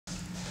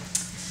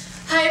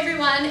Hi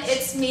everyone,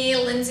 it's me,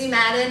 Lindsay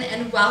Madden,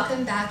 and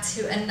welcome back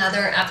to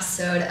another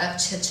episode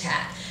of Chit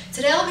Chat.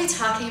 Today I'll be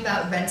talking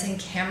about renting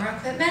camera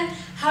equipment,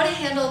 how to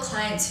handle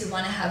clients who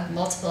want to have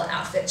multiple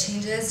outfit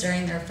changes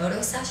during their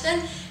photo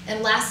session,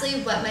 and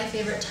lastly, what my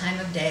favorite time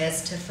of day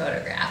is to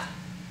photograph.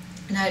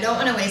 Now I don't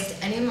want to waste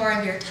any more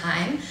of your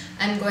time.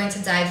 I'm going to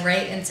dive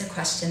right into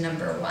question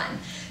number one.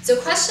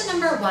 So question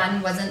number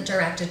one wasn't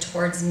directed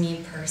towards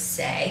me per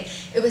se.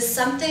 It was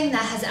something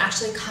that has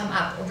actually come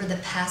up over the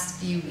past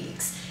few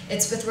weeks.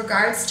 It's with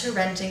regards to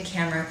renting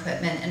camera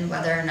equipment and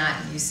whether or not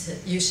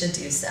you should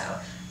do so.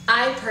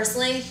 I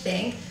personally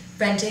think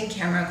renting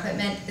camera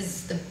equipment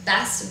is the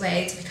best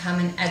way to become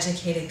an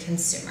educated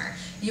consumer.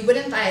 You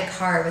wouldn't buy a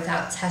car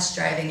without test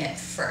driving it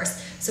first.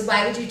 So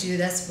why would you do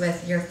this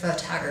with your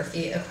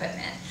photography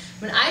equipment?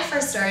 When I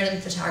first started in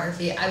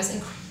photography, I was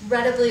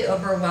incredibly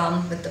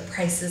overwhelmed with the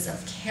prices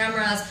of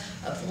cameras,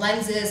 of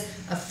lenses,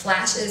 of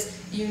flashes,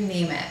 you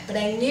name it. But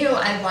I knew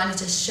I wanted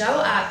to show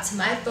up to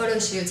my photo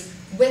shoots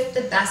with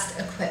the best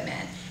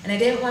equipment. And I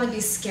didn't want to be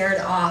scared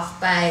off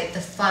by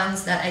the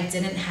funds that I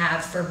didn't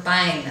have for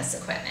buying this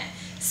equipment.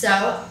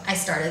 So I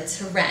started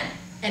to rent.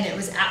 And it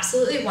was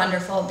absolutely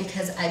wonderful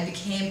because I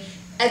became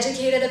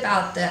educated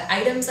about the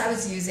items I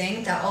was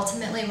using, that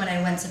ultimately when I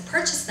went to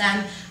purchase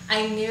them,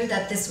 I knew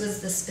that this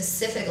was the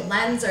specific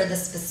lens or the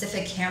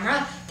specific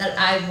camera that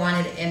I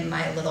wanted in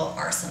my little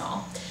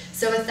arsenal.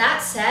 So with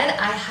that said,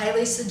 I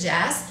highly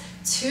suggest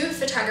to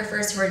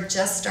photographers who are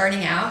just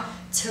starting out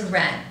to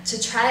rent,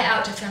 to try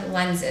out different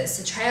lenses,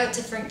 to try out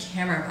different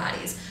camera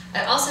bodies.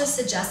 I also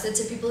suggest it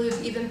to people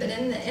who've even been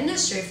in the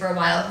industry for a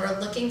while who are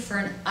looking for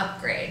an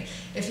upgrade.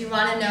 If you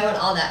want to know what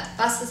all that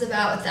fuss is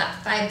about with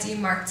that 5D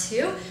Mark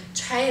II,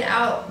 try it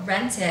out,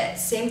 rent it.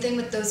 Same thing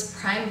with those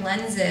prime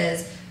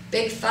lenses,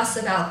 big fuss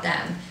about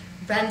them.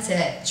 Rent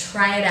it,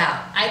 try it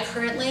out. I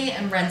currently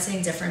am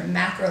renting different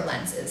macro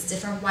lenses,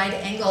 different wide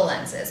angle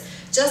lenses,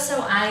 just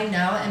so I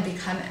know and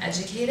become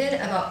educated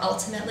about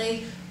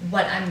ultimately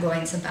what I'm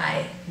going to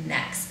buy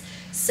next.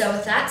 So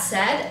with that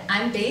said,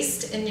 I'm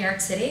based in New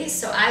York City,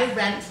 so I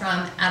rent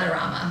from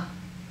Adorama.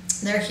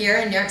 They're here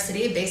in New York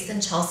City, based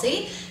in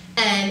Chelsea,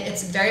 and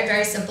it's very,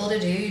 very simple to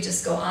do. You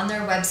just go on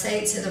their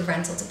website to the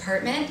rental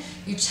department,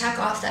 you check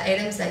off the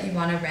items that you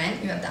want to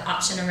rent. You have the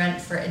option to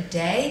rent for a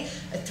day,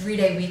 a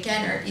 3-day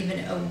weekend, or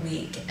even a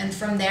week. And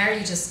from there,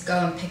 you just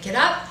go and pick it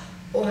up,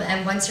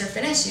 and once you're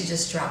finished, you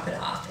just drop it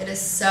off. It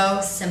is so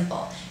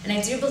simple. And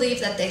I do believe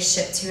that they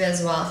ship to you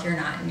as well if you're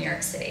not in New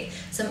York City.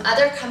 Some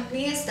other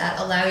companies that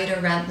allow you to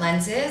rent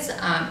lenses,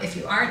 if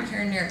you aren't here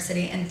in New York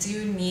City and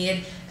do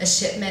need a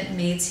shipment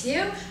made to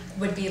you,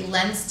 would be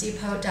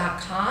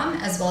lensdepot.com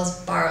as well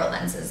as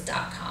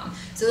borrowlenses.com.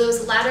 So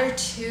those latter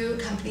two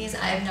companies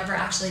I've never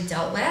actually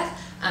dealt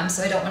with,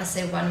 so I don't want to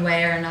say one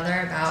way or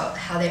another about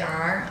how they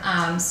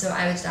are. So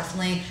I would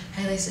definitely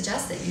highly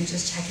suggest that you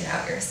just check it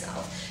out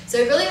yourself. So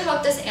I really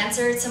hope this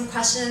answered some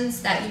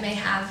questions that you may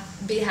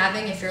be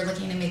having if you're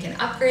looking to make an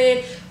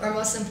upgrade, or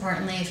most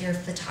importantly, if you're a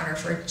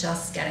photographer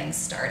just getting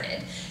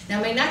started.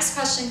 Now my next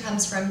question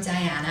comes from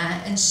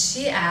Diana, and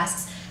she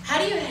asks, how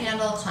do you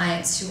handle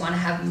clients who want to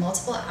have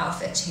multiple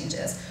outfit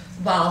changes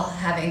while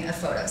having a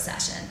photo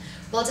session?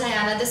 Well,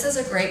 Diana, this is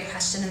a great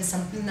question and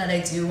something that I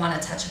do want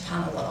to touch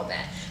upon a little bit.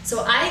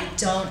 So I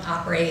don't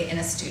operate in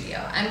a studio.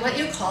 I'm what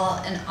you call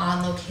an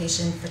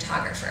on-location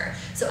photographer.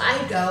 So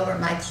I go where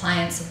my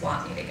clients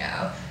want me to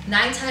go.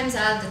 9 times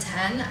out of the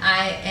 10,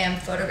 I am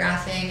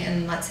photographing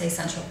in, let's say,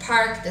 Central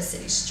Park, the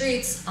city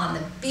streets, on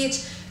the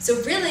beach.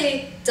 So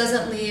really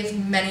doesn't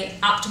leave many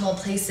optimal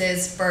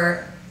places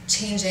for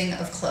changing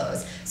of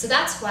clothes. So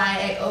that's why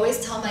I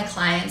always tell my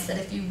clients that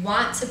if you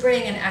want to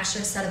bring an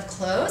extra set of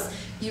clothes,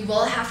 you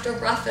will have to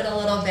rough it a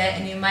little bit,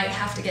 and you might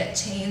have to get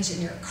changed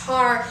in your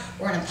car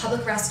or in a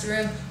public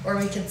restroom, or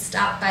we could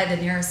stop by the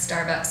nearest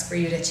Starbucks for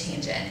you to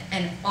change in.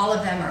 And all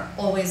of them are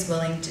always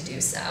willing to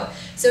do so.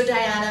 So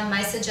Diana,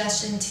 my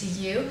suggestion to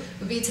you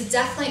would be to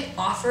definitely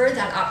offer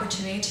that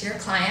opportunity to your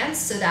clients,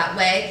 so that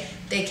way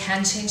they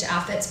can change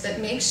outfits, but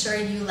make sure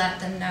you let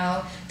them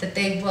know that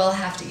they will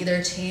have to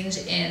either change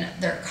in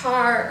their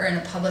car or in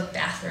a public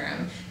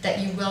bathroom, that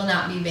you will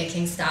not be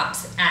making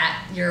stops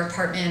at your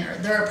apartment or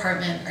their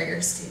apartment or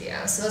your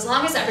studio. So as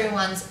long as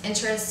everyone's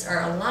interests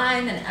are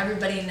aligned and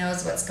everybody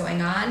knows what's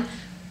going on,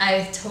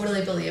 I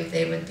totally believe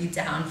they would be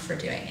down for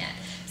doing it.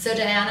 So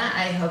Diana,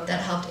 I hope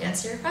that helped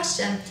answer your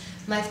question.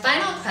 My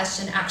final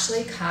question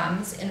actually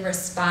comes in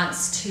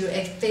response to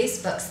a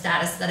Facebook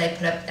status that I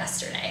put up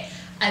yesterday.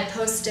 I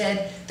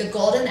posted the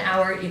golden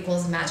hour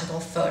equals magical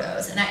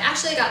photos, and I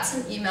actually got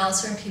some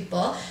emails from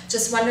people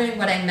just wondering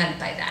what I meant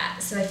by that.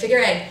 So I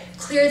figured I'd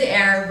clear the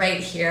air right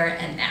here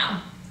and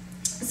now.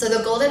 So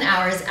the golden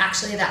hour is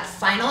actually that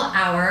final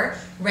hour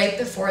right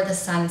before the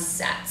sun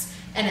sets,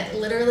 and it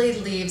literally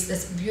leaves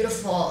this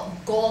beautiful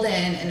golden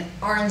and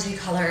orangey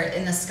color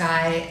in the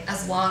sky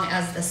as long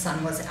as the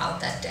sun was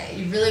out that day.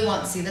 You really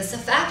won't see this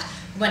effect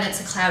when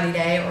it's a cloudy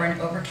day or an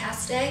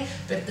overcast day,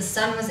 but if the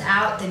sun was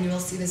out, then you will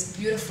see this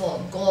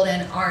beautiful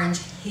golden orange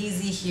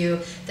hazy hue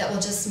that will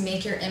just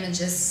make your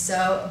images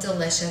so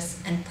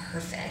delicious and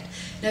perfect.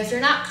 Now, if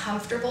you're not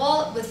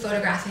comfortable with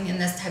photographing in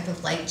this type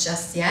of light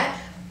just yet,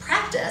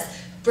 practice.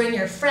 Bring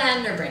your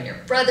friend or bring your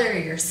brother or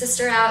your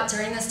sister out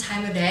during this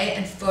time of day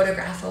and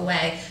photograph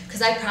away.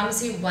 Because I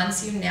promise you,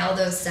 once you nail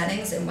those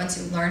settings and once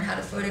you learn how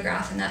to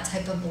photograph in that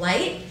type of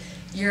light,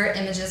 your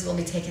images will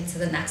be taken to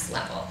the next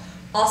level.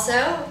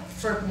 Also,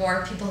 for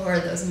more people who are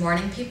those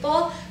morning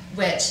people,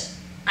 which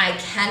I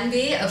can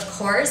be, of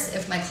course,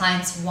 if my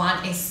clients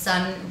want a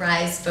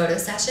sunrise photo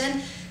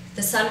session.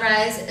 The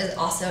sunrise is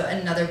also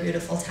another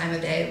beautiful time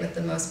of day with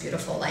the most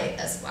beautiful light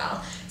as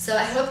well. So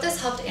I hope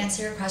this helped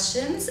answer your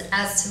questions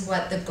as to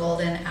what the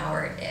golden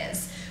hour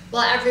is.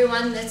 Well,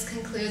 everyone, this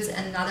concludes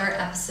another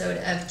episode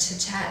of Chit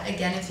Chat.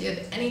 Again, if you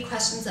have any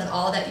questions at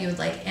all that you would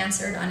like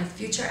answered on a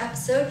future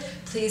episode,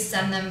 please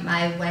send them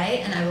my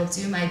way and I will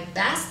do my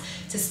best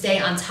to stay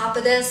on top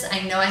of this.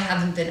 I know I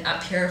haven't been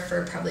up here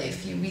for probably a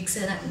few weeks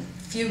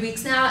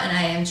now, and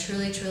I am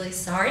truly, truly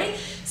sorry.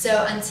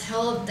 So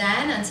until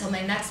then, until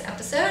my next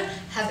episode,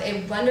 have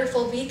a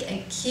wonderful week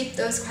and keep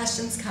those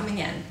questions coming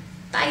in.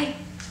 Bye.